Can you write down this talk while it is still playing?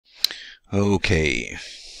Okay,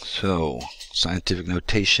 so scientific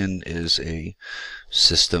notation is a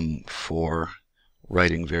system for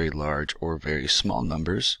writing very large or very small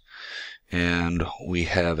numbers, and we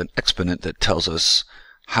have an exponent that tells us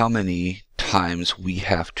how many times we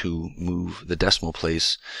have to move the decimal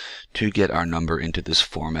place to get our number into this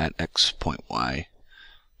format, x point y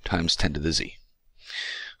times 10 to the z.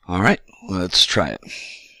 Alright, let's try it.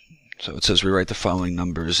 So it says rewrite the following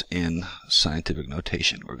numbers in scientific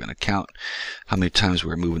notation. We're going to count how many times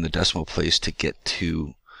we're moving the decimal place to get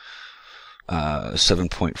to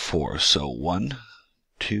 7.4. So 1,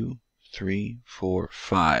 2, 3, 4,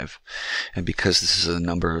 5. And because this is a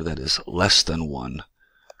number that is less than 1,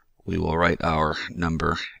 we will write our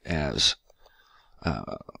number as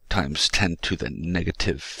times 10 to the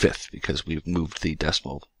negative fifth, because we've moved the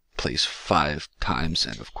decimal place 5 times,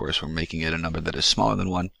 and of course we're making it a number that is smaller than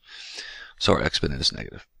 1, so our exponent is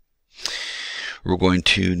negative. We're going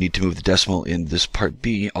to need to move the decimal in this part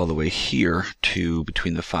B all the way here to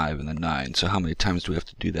between the 5 and the 9. So how many times do we have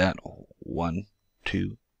to do that? 1,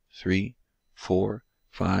 2, 3, 4,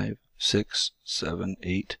 5, 6, 7,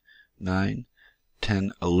 8, 9,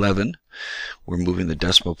 10, 11. We're moving the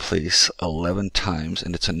decimal place 11 times,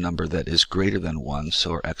 and it's a number that is greater than 1,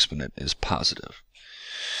 so our exponent is positive.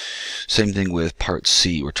 Same thing with part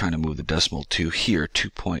C. We're trying to move the decimal to here,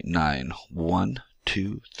 2.9. 1,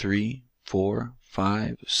 2, 3, 4,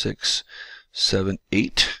 5, 6, 7,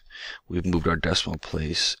 8. We've moved our decimal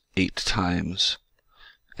place 8 times,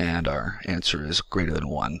 and our answer is greater than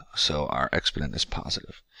 1, so our exponent is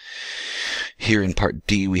positive. Here in part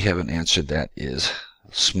D, we have an answer that is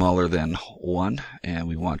smaller than 1, and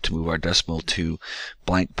we want to move our decimal to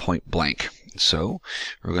blank point blank. So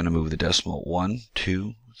we're going to move the decimal 1,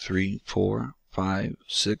 2, 3, 4, 5,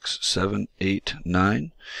 6, 7, 8,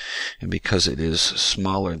 9, and because it is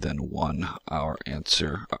smaller than 1, our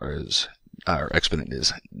exponent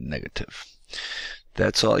is negative.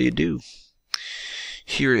 That's all you do.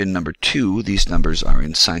 Here in number 2, these numbers are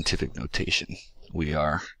in scientific notation. We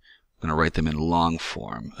are going to write them in long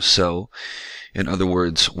form. So, in other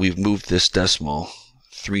words, we've moved this decimal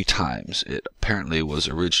 3 times. It apparently was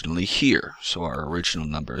originally here, so our original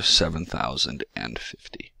number is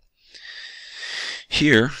 7,050.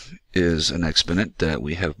 Here is an exponent that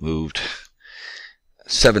we have moved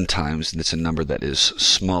 7 times, and it's a number that is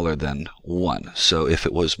smaller than 1. So if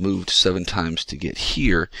it was moved 7 times to get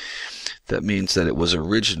here, that means that it was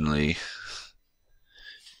originally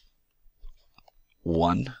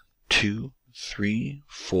 1, 2, 3,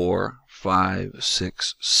 4, 5,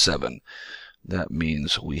 6, 7. That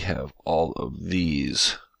means we have all of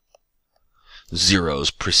these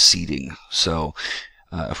zeros preceding. So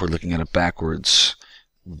if we're looking at it backwards,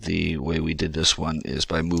 the way we did this one is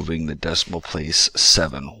by moving the decimal place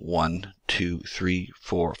 7. 1, 2, 3,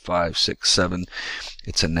 4, 5, 6, 7.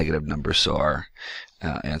 It's a negative number, so our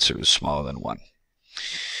answer is smaller than 1.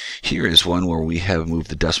 Here is one where we have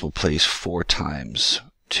moved the decimal place 4 times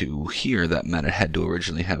to here. That meant it had to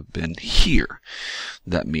originally have been here.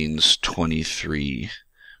 That means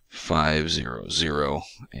 23,500,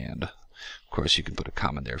 and of course you can put a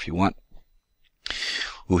comma there if you want.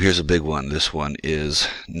 Well, here's a big one. This one is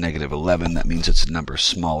negative 11. That means it's a number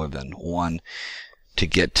smaller than 1. To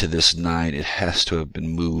get to this 9, it has to have been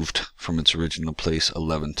moved from its original place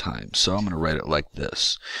 11 times. So I'm going to write it like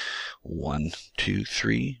this. 1, 2,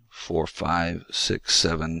 3, 4, 5, 6,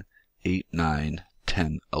 7, 8, 9,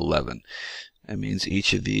 10, 11. That means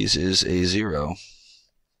each of these is a 0.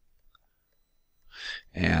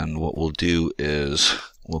 And what we'll do is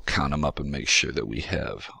we'll count them up and make sure that we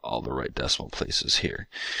have all the right decimal places here.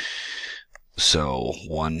 So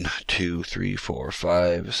 1, 2, 3, 4,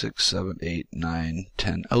 5, 6, 7, 8, 9,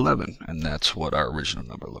 10, 11. And that's what our original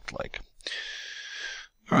number looked like.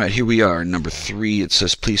 Alright, here we are. Number 3, it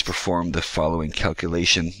says please perform the following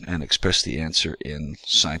calculation and express the answer in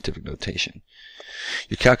scientific notation.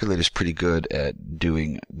 Your calculator is pretty good at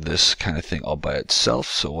doing this kind of thing all by itself,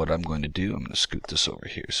 so what I'm going to do, I'm going to scoot this over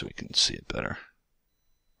here so we can see it better.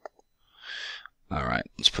 Alright,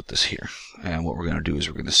 let's put this here. And what we're going to do is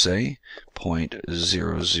we're going to say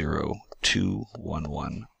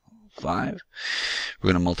 0.002115. We're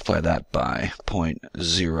going to multiply that by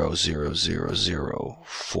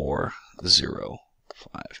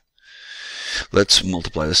 0.0000405. Let's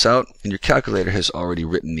multiply this out, and your calculator has already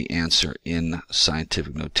written the answer in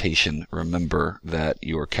scientific notation. Remember that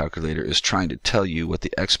your calculator is trying to tell you what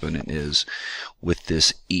the exponent is with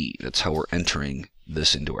this e. That's how we're entering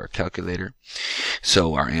this into our calculator.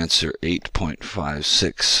 So our answer,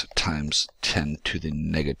 8.56 times 10 to the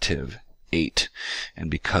negative 8.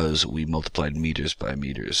 And because we multiplied meters by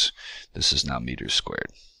meters, this is now meters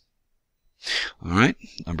squared. All right,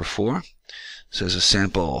 number 4 says a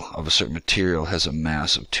sample of a certain material has a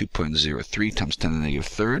mass of 2.03 times 10 to the negative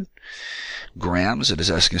third grams. It is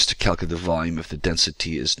asking us to calculate the volume if the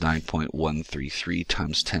density is 9.133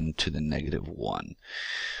 times 10 to the negative 1.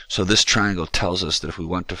 So this triangle tells us that if we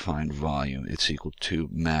want to find volume, it's equal to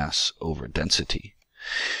mass over density.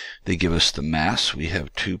 They give us the mass. We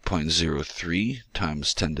have 2.03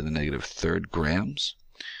 times 10 to the negative third grams.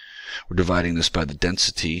 We're dividing this by the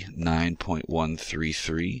density,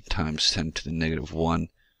 9.133 times 10 to the negative 1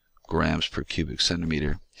 grams per cubic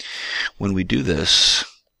centimeter. When we do this,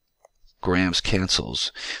 grams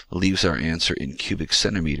cancels, leaves our answer in cubic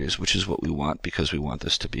centimeters, which is what we want because we want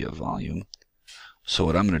this to be a volume. So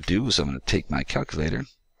what I'm going to do is I'm going to take my calculator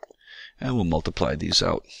and we'll multiply these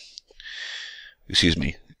out. Excuse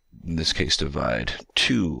me, in this case divide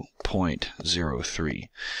 2.03.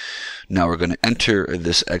 Now we're going to enter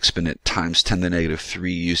this exponent times 10 to the negative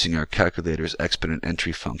 3 using our calculator's exponent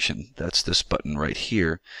entry function. That's this button right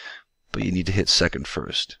here, but you need to hit second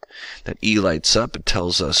first. That E lights up. It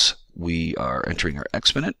tells us we are entering our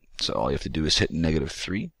exponent, so all you have to do is hit negative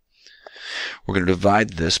 3. We're going to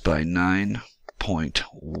divide this by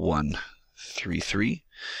 9.133,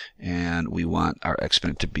 and we want our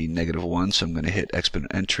exponent to be negative 1, so I'm going to hit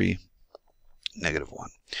exponent entry, negative 1.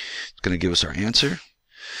 It's going to give us our answer.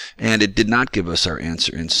 And it did not give us our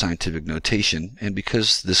answer in scientific notation, and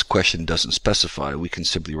because this question doesn't specify, we can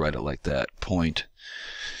simply write it like that, 0.0,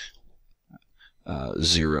 I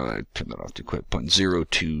turned that off too quick,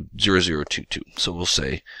 0.0022. So we'll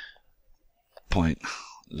say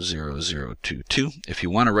 0.0022. If you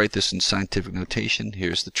want to write this in scientific notation,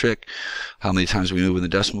 here's the trick. How many times we move in the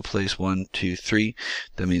decimal place? 1, 2, 3.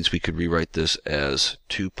 That means we could rewrite this as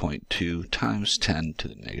 2.2 times 10 to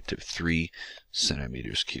the negative 3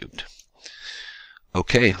 centimeters cubed.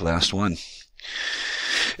 Okay, last one.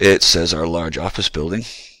 It says our large office building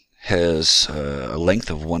has a length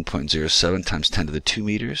of 1.07 times 10 to the 2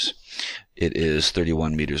 meters. It is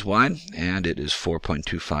 31 meters wide, and it is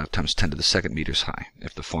 4.25 times 10 to the second meters high.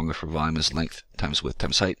 If the formula for volume is length times width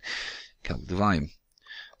times height, calculate the volume.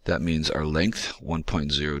 That means our length,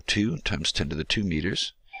 1.02 times 10 to the 2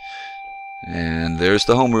 meters. And there's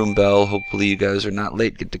the homeroom bell. Hopefully you guys are not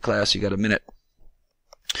late. Get to class. You got a minute.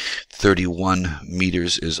 31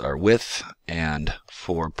 meters is our width, and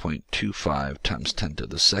 4.25 times 10 to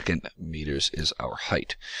the second meters is our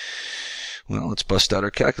height. Well, let's bust out our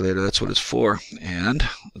calculator. That's what it's for. And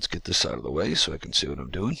let's get this out of the way so I can see what I'm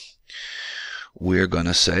doing. We're going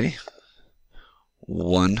to say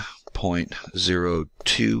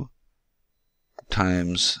 1.02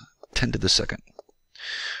 times 10 to the second.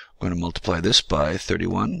 We're going to multiply this by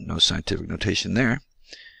 31. No scientific notation there.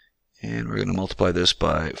 And we're going to multiply this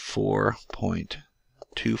by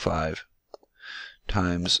 4.25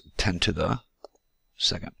 times 10 to the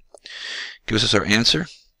second. Gives us our answer.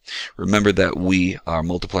 Remember that we are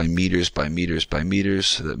multiplying meters by meters by meters,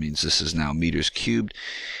 so that means this is now meters cubed.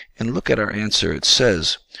 And look at our answer. It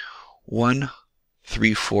says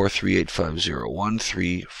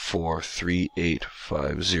 1343850.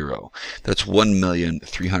 1343850. That's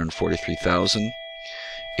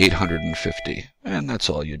 1,343,850. And that's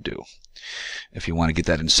all you do. If you want to get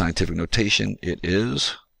that in scientific notation, it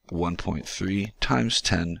is 1.3 times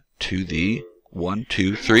 10 to the 1,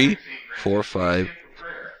 2, 3, 4, 5,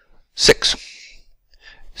 6.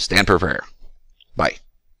 Stand per prayer. Bye.